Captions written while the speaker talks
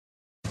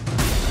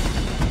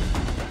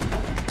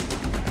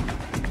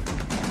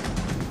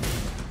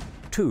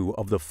Two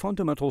of the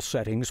fundamental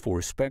settings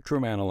for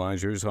spectrum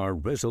analyzers are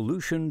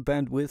resolution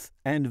bandwidth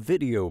and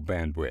video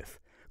bandwidth,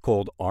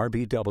 called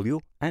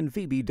RBW and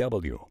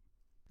VBW.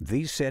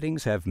 These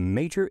settings have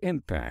major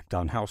impact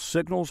on how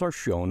signals are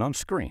shown on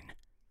screen.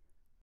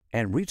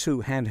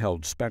 Anritsu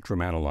Handheld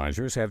Spectrum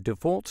Analyzers have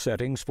default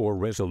settings for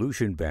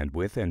resolution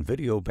bandwidth and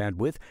video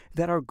bandwidth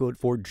that are good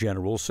for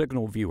general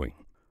signal viewing.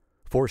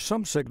 For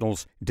some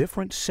signals,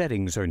 different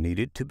settings are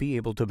needed to be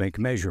able to make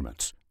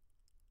measurements.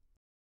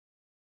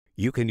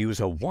 You can use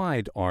a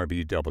wide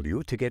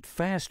RBW to get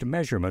fast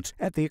measurements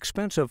at the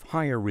expense of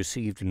higher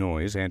received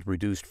noise and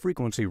reduced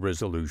frequency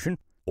resolution,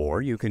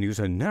 or you can use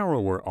a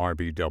narrower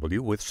RBW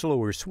with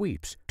slower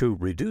sweeps to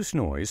reduce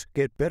noise,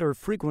 get better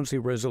frequency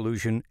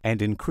resolution,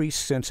 and increase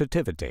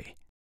sensitivity.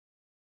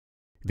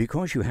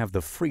 Because you have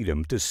the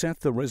freedom to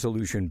set the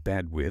resolution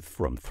bandwidth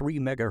from 3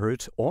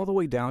 MHz all the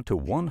way down to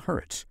 1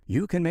 Hz,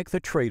 you can make the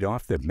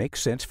trade-off that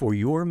makes sense for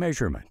your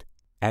measurement.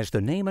 As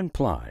the name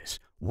implies,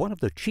 one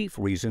of the chief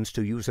reasons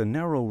to use a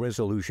narrow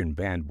resolution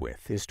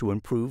bandwidth is to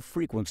improve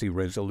frequency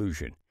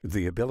resolution,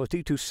 the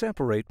ability to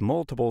separate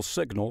multiple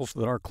signals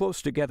that are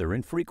close together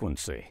in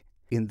frequency.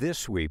 In this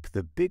sweep,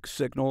 the big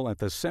signal at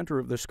the center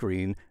of the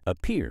screen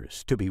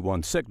appears to be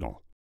one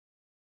signal.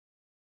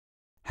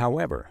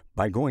 However,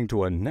 by going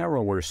to a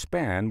narrower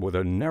span with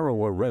a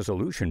narrower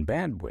resolution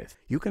bandwidth,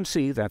 you can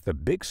see that the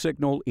big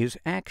signal is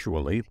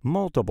actually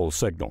multiple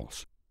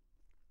signals.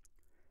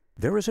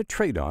 There is a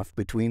trade-off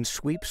between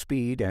sweep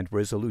speed and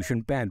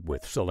resolution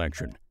bandwidth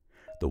selection.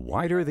 The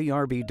wider the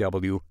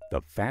RBW,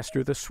 the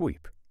faster the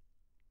sweep.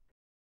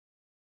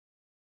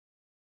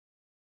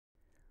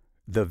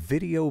 The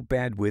video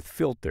bandwidth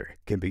filter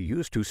can be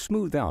used to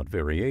smooth out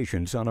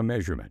variations on a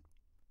measurement.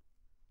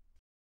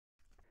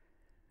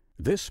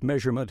 This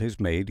measurement is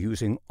made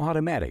using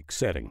automatic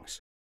settings.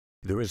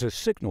 There is a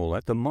signal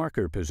at the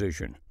marker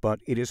position, but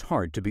it is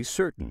hard to be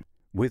certain.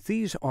 With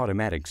these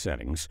automatic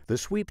settings, the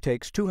sweep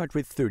takes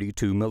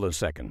 232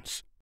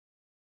 milliseconds.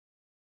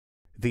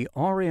 The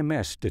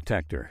RMS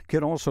detector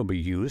can also be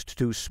used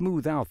to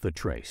smooth out the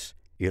trace.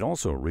 It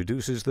also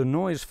reduces the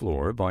noise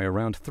floor by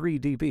around 3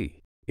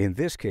 dB. In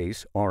this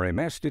case,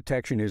 RMS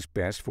detection is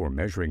best for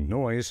measuring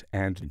noise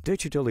and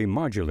digitally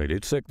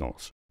modulated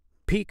signals.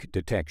 Peak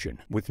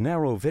detection with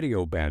narrow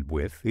video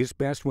bandwidth is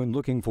best when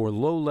looking for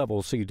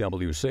low-level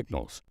CW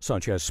signals,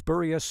 such as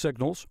spurious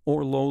signals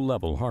or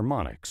low-level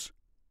harmonics.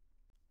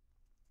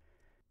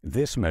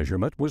 This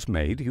measurement was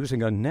made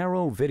using a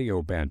narrow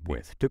video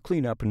bandwidth to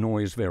clean up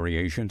noise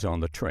variations on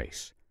the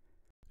trace.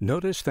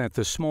 Notice that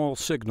the small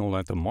signal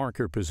at the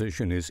marker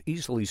position is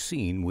easily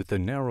seen with the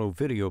narrow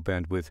video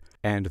bandwidth,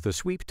 and the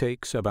sweep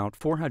takes about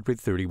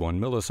 431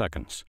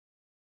 milliseconds.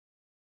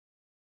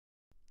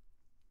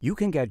 You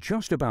can get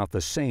just about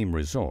the same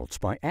results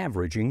by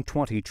averaging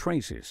 20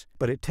 traces,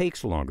 but it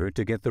takes longer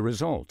to get the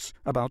results,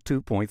 about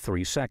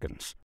 2.3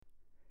 seconds.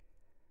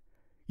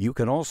 You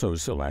can also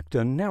select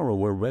a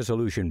narrower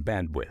resolution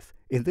bandwidth,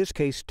 in this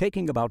case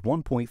taking about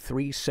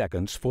 1.3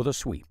 seconds for the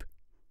sweep.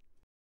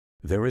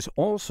 There is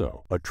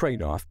also a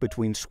trade-off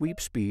between sweep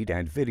speed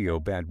and video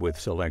bandwidth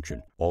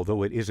selection,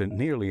 although it isn't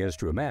nearly as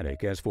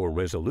dramatic as for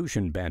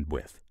resolution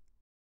bandwidth.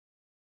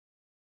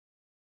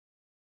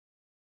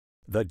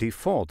 The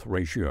default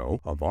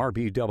ratio of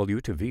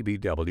RBW to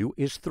VBW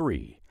is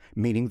 3,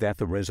 meaning that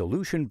the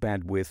resolution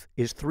bandwidth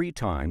is 3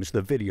 times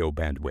the video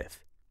bandwidth.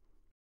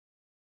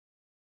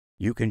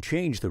 You can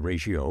change the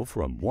ratio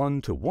from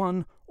 1 to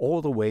 1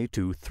 all the way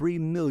to 3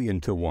 million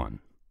to 1.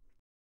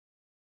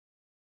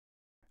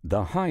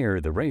 The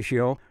higher the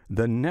ratio,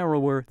 the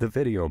narrower the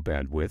video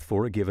bandwidth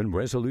for a given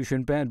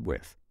resolution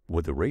bandwidth.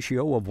 With a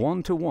ratio of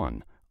 1 to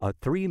 1, a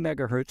 3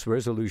 MHz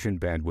resolution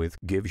bandwidth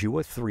gives you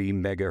a 3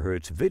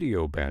 MHz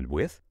video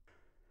bandwidth,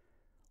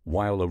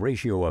 while a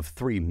ratio of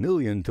 3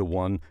 million to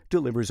 1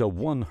 delivers a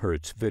 1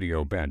 Hz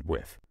video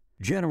bandwidth.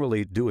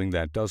 Generally, doing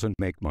that doesn't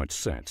make much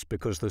sense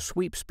because the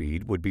sweep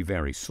speed would be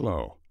very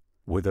slow.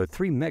 With a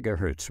 3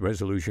 MHz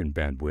resolution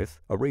bandwidth,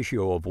 a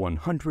ratio of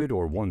 100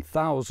 or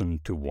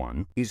 1000 to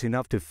 1 is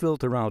enough to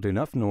filter out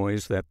enough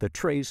noise that the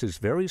trace is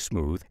very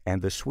smooth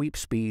and the sweep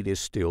speed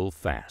is still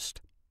fast.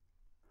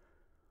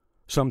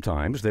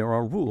 Sometimes there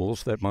are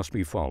rules that must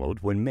be followed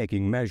when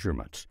making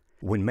measurements.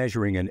 When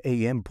measuring an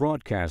AM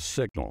broadcast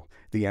signal,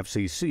 the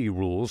FCC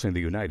rules in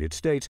the United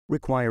States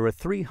require a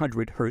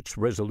 300 Hz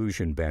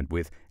resolution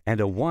bandwidth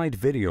and a wide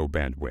video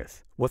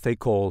bandwidth, what they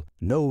call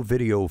no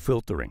video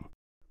filtering.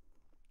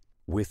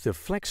 With the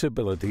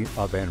flexibility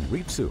of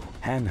Anritsu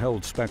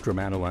Handheld Spectrum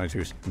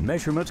Analyzers,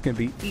 measurements can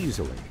be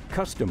easily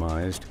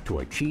customized to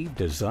achieve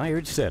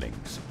desired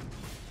settings.